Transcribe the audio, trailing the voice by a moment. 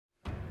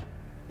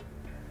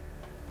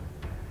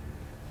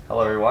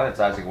Hello everyone, it's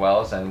Isaac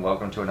Wells and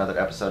welcome to another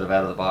episode of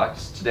Out of the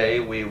Box. Today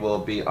we will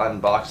be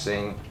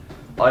unboxing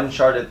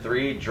Uncharted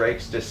 3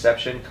 Drake's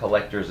Deception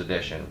Collector's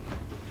Edition.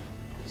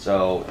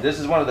 So this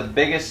is one of the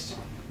biggest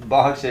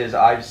boxes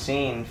I've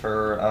seen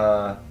for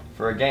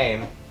a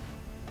game,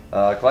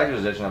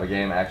 collector's edition of a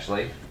game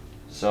actually.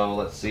 So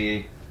let's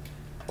see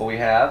what we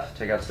have.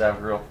 Take out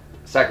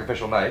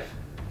sacrificial knife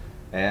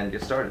and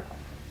get started.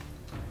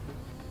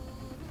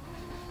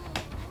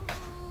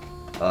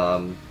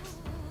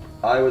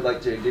 I would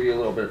like to give you a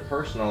little bit of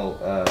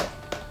personal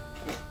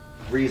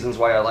reasons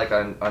why I like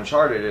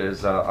Uncharted.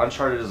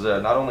 Uncharted is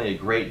not only a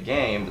great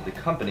game, but the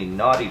company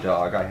Naughty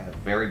Dog I have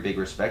very big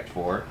respect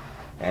for,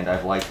 and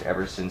I've liked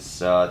ever since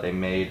they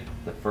made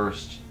the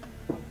first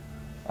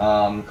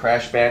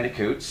Crash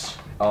Bandicoots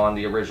on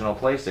the original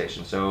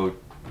PlayStation. So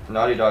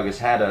Naughty Dog has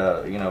had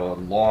a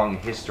long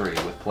history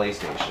with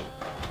PlayStation.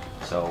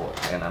 So,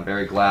 and I'm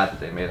very glad that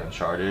they made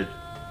Uncharted,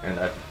 and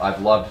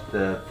I've loved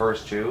the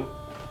first two.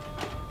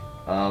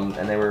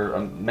 And they were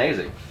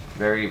amazing,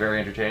 very, very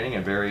entertaining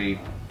and very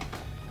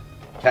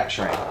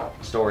capturing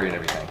story and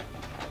everything.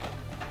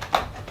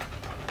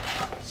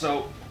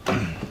 So,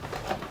 the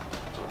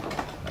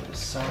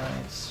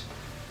sides.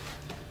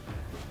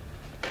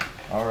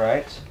 All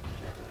right.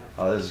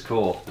 Oh, this is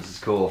cool. This is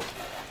cool.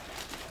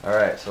 All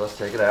right, so let's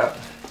take it out.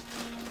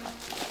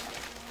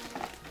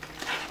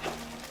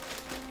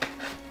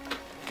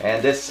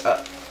 And this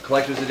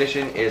collector's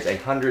edition is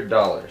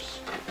 $100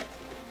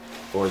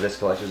 for this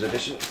collector's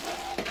edition.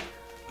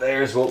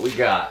 There's what we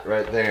got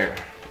right there.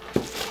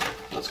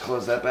 Let's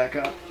close that back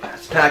up.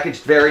 It's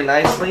packaged very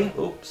nicely.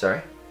 Oops,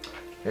 sorry.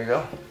 Here you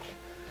go.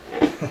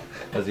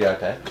 That's the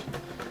outtake.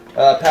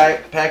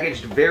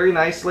 Packaged very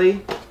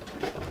nicely.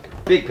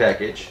 Big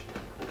package.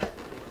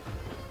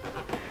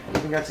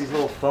 Even got these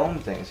little foam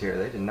things here.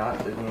 They did not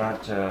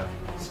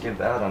skimp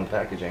out on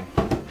packaging,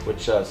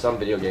 which some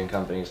video game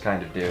companies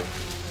kind of do.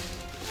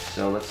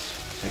 So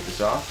let's take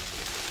this off.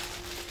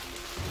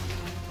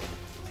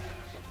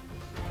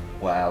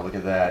 Wow, look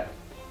at that.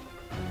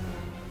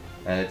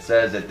 And it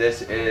says that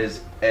this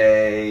is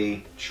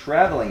a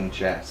traveling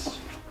chest.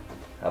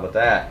 How about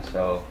that?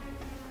 So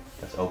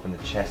let's open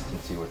the chest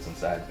and see what's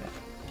inside of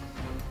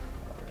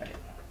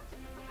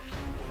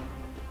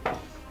it.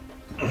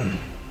 Alright.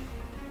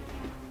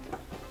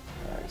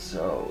 Alright,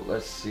 so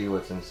let's see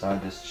what's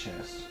inside this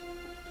chest.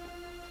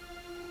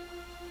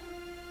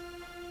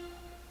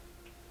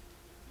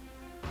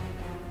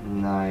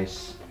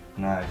 Nice.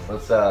 Nice.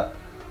 Let's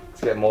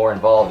get more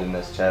involved in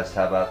this chest.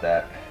 How about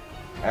that?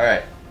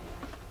 Alright.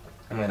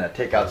 I'm going to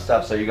take out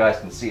stuff so you guys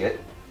can see it.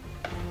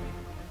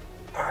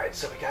 Alright,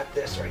 so we got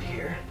this right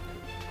here.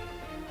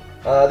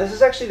 This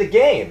is actually the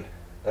game.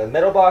 A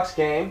metal box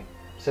game.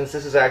 Since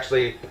this is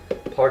actually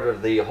part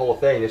of the whole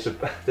thing, this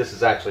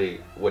is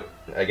actually what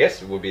I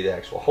guess would be the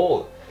actual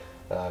whole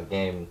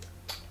game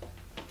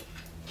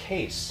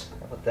case.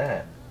 How about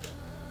that?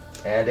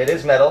 And it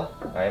is metal.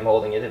 I am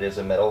holding it. It is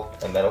a metal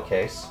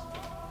case.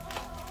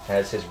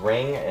 Has his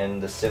ring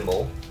and the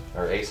symbol,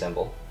 or a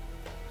symbol.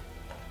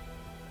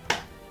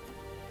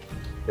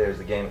 There's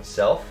the game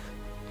itself.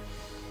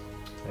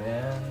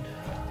 And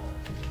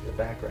the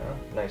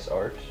background. Nice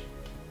art.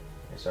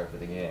 Nice art for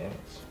the game.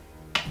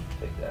 Let's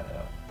take that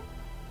out.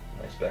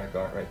 Nice back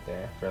art right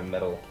there for a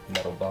metal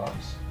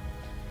box.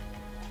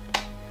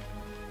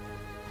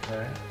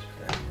 Alright, let's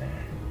put that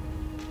there.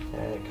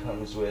 And it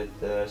comes with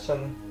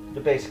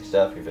the basic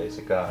stuff, your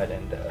basic guide,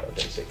 and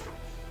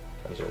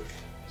comes with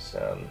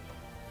some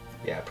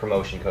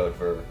promotion code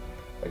for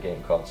a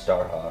game called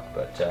Starhawk,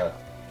 but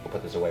we'll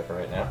put this away for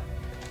right now.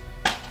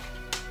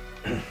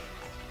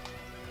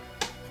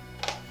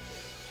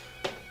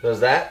 Does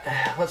that?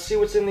 Let's see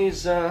what's in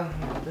these.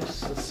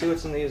 Let's see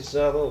what's in these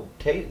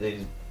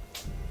these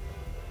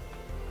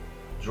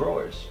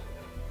drawers.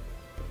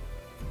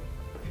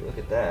 If you look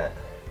at that,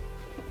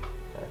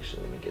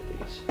 actually, let me get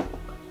these.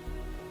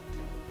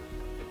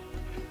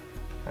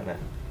 Kinda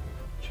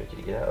tricky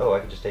to get out. Oh, I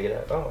can just take it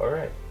out. Oh, all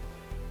right.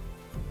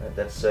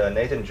 That's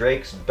Nathan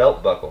Drake's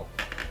belt buckle,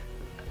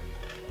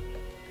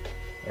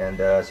 and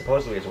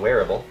supposedly it's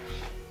wearable,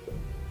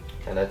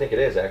 and I think it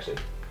is actually.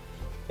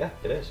 Yeah,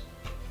 it is.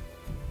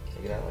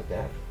 Take it out like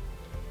that.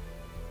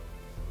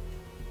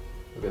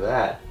 Look at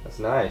that. That's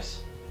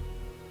nice.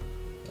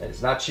 And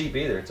it's not cheap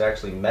either. It's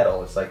actually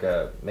metal. It's like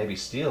maybe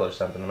steel or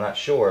something. I'm not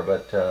sure,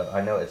 but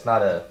I know it's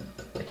not I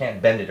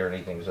can't bend it or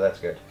anything, so that's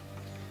good.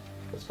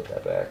 Let's put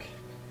that back.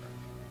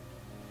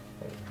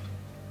 I'm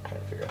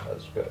trying to figure out how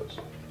this goes.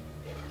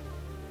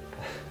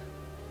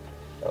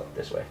 Oh,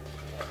 this way.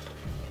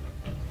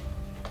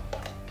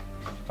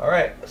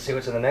 Alright, let's see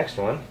what's in the next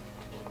one.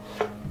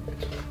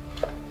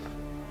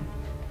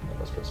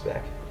 Let's put this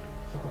back.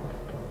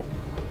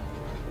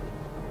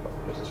 Oh,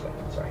 what's this way?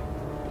 Sorry.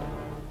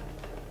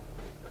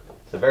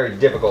 It's a very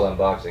difficult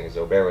unboxing,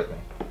 so bear with me.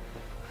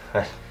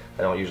 I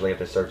don't usually have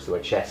to search through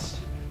a chest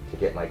to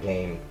get my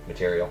game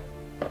material,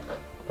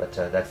 but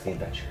that's the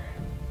adventure.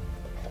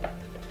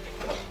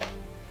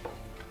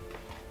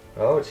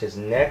 Oh, it's his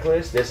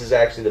necklace. This is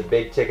actually the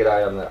big ticket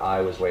item that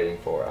I was waiting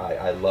for.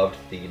 I loved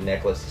the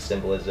necklace, the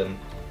symbolism,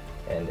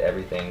 and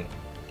everything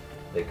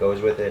that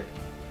goes with it.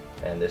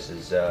 And this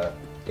is,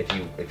 if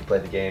you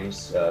played the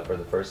games for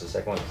the first and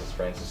second one, this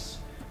is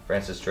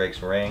Francis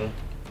Drake's ring,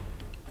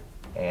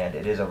 and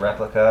it is a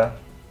replica.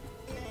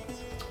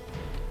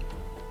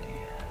 And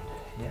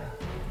yeah,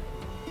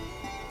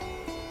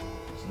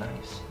 it's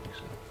nice.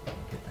 Actually,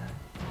 look at that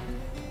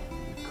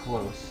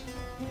close.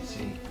 You can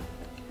see.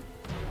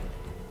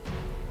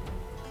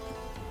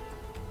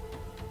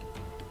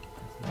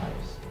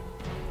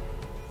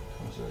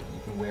 You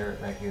can wear it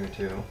right here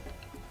too. You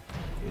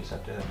just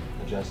have to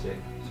adjust it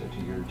to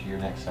your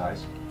neck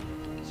size.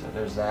 So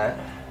there's that.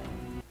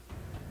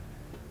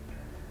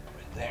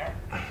 Right there.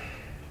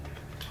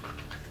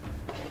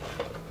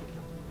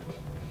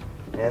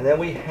 And then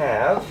we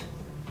have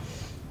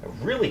a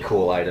really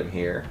cool item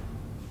here.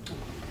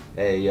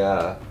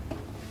 It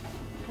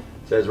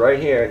says right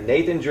here,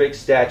 Nathan Drake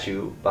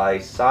statue by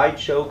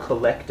Sideshow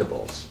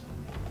Collectibles.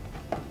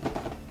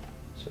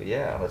 So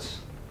yeah, let's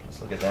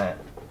look at that.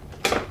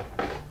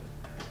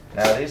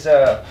 Now these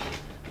have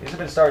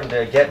been starting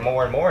to get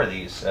more and more of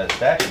these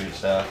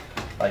statues,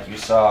 like you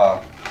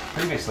saw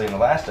previously in the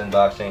last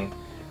unboxing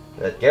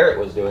that Garrett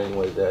was doing.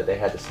 With they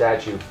had the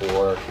statue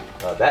for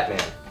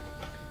Batman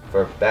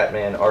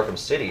Arkham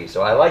City.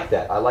 So I like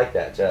that. I like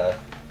that.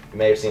 You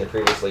may have seen it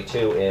previously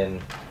too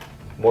in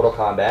Mortal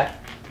Kombat,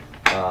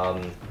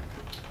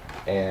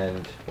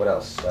 and what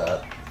else?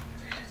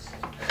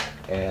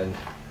 And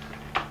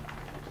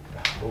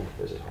oh,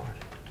 this is hard.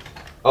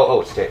 Oh,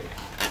 it's tape.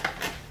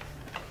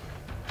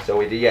 So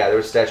we did, yeah, there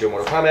was a statue of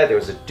Mortal Kombat, there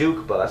was a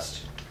Duke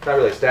bust. Not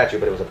really a statue,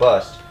 but it was a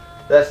bust.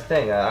 That's the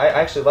thing, I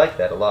actually like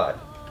that a lot.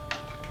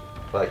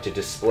 I like to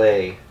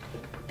display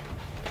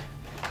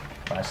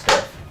my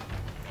stuff.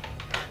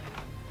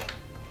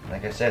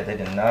 Like I said, they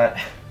did not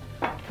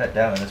cut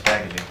down on this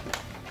packaging.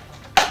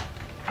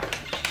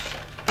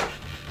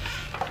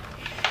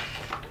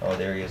 Oh,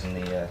 there he is in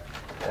the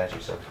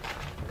statue, so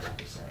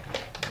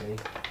very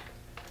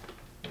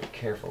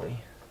carefully.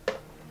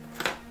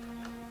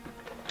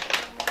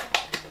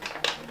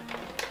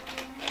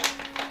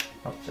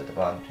 Oh, it's at the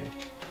bottom too.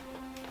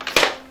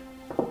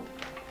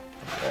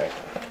 Alright,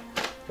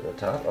 to the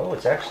top. Oh,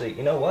 it's actually,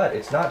 you know what?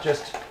 It's not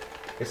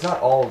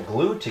all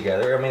glued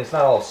together. I mean, it's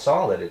not all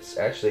solid. It's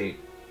actually,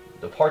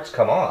 the parts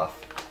come off.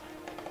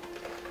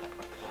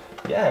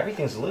 Yeah,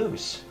 everything's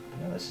loose.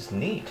 You know, this is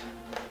neat.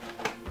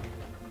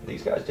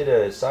 These guys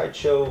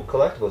Sideshow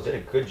Collectibles did a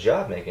good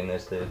job making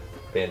this. The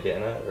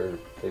bandana, or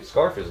the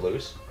scarf is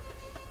loose.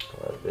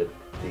 The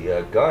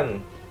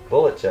gun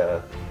bullet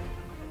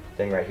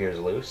thing right here is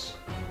loose.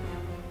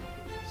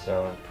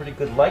 So, pretty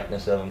good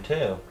likeness of them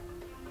too.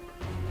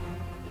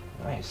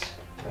 Nice,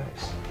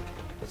 nice.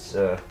 Let's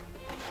set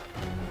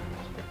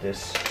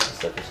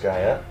this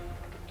guy up.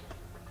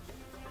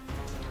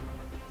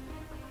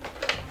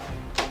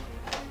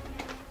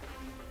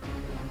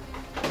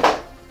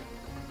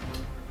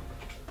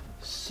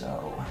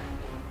 So,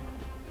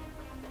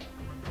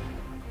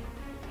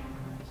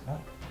 that's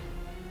up.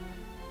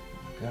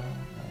 There we go.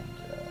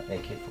 And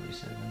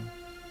AK-47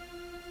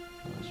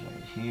 goes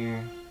right here.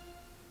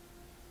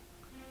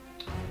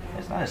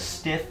 It's not a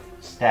stiff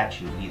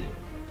statue either.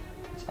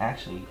 It's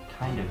actually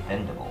kind of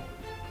bendable.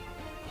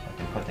 So I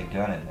can put the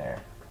gun in there.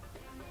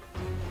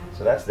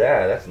 So that's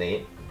that. That's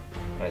neat.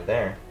 Right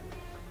there.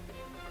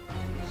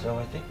 So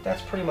I think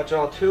that's pretty much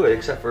all to it,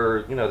 except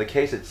for, you know, the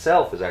case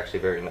itself is actually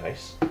very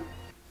nice.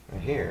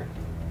 Right here.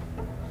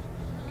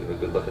 Give a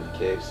good look at the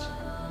case.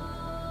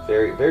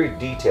 Very, very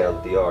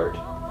detailed, the art.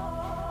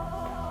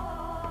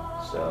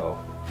 So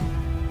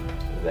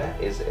that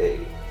is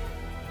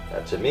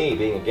to me,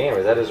 being a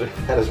gamer, that is worth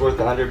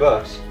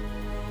 $100.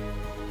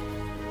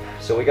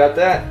 So we got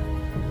that.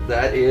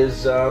 That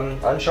is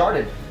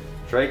Uncharted,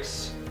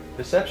 Drake's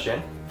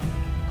Deception,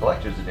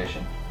 Collector's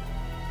Edition.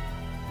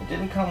 It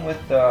didn't come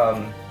with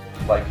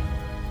like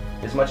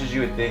as much as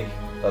you would think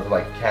of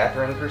like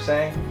Catherine per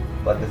se,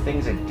 but the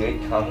things it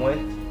did come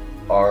with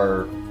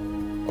are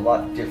a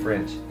lot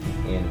different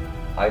in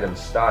item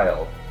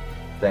style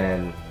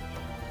than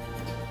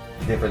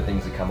different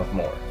things that come with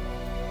more.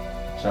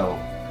 So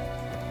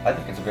I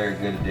think it's a very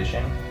good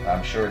addition.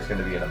 I'm sure it's going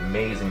to be an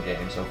amazing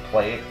game, so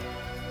play it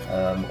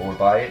or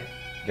buy it,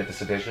 get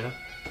this edition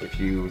if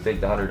you think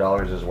the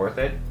 $100 is worth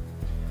it.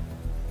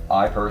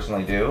 I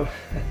personally do,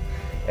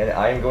 and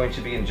I am going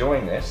to be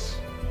enjoying this,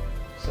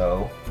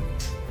 so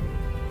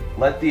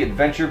let the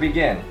adventure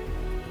begin.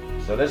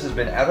 So this has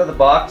been Out of the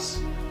Box.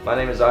 My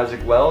name is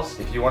Isaac Wells.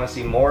 If you want to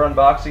see more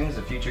unboxings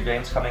of future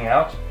games coming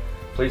out,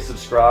 please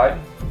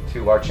subscribe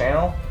to our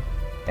channel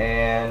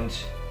and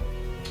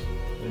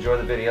enjoy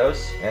the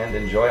videos and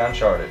enjoy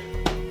Uncharted.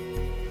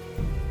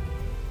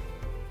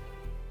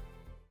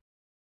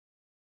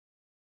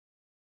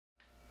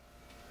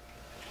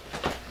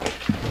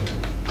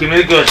 Give me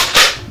the goods.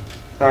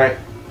 Alright.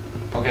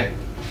 Okay.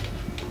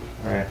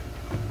 Alright.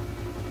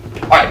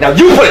 Alright, now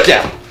you put it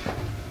down!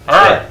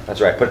 Alright.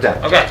 That's right, put it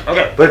down. Okay,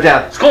 okay. Put it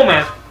down. It's cool,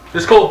 man.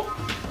 It's cool.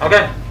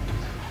 Okay.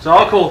 It's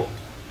all cool.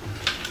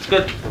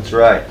 good. That's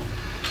right.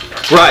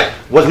 Right.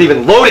 Wasn't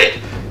even loaded.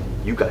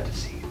 You got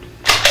deceived.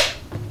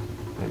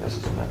 Maybe this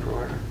is my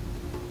pre-order.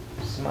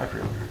 This is my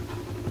pre-order.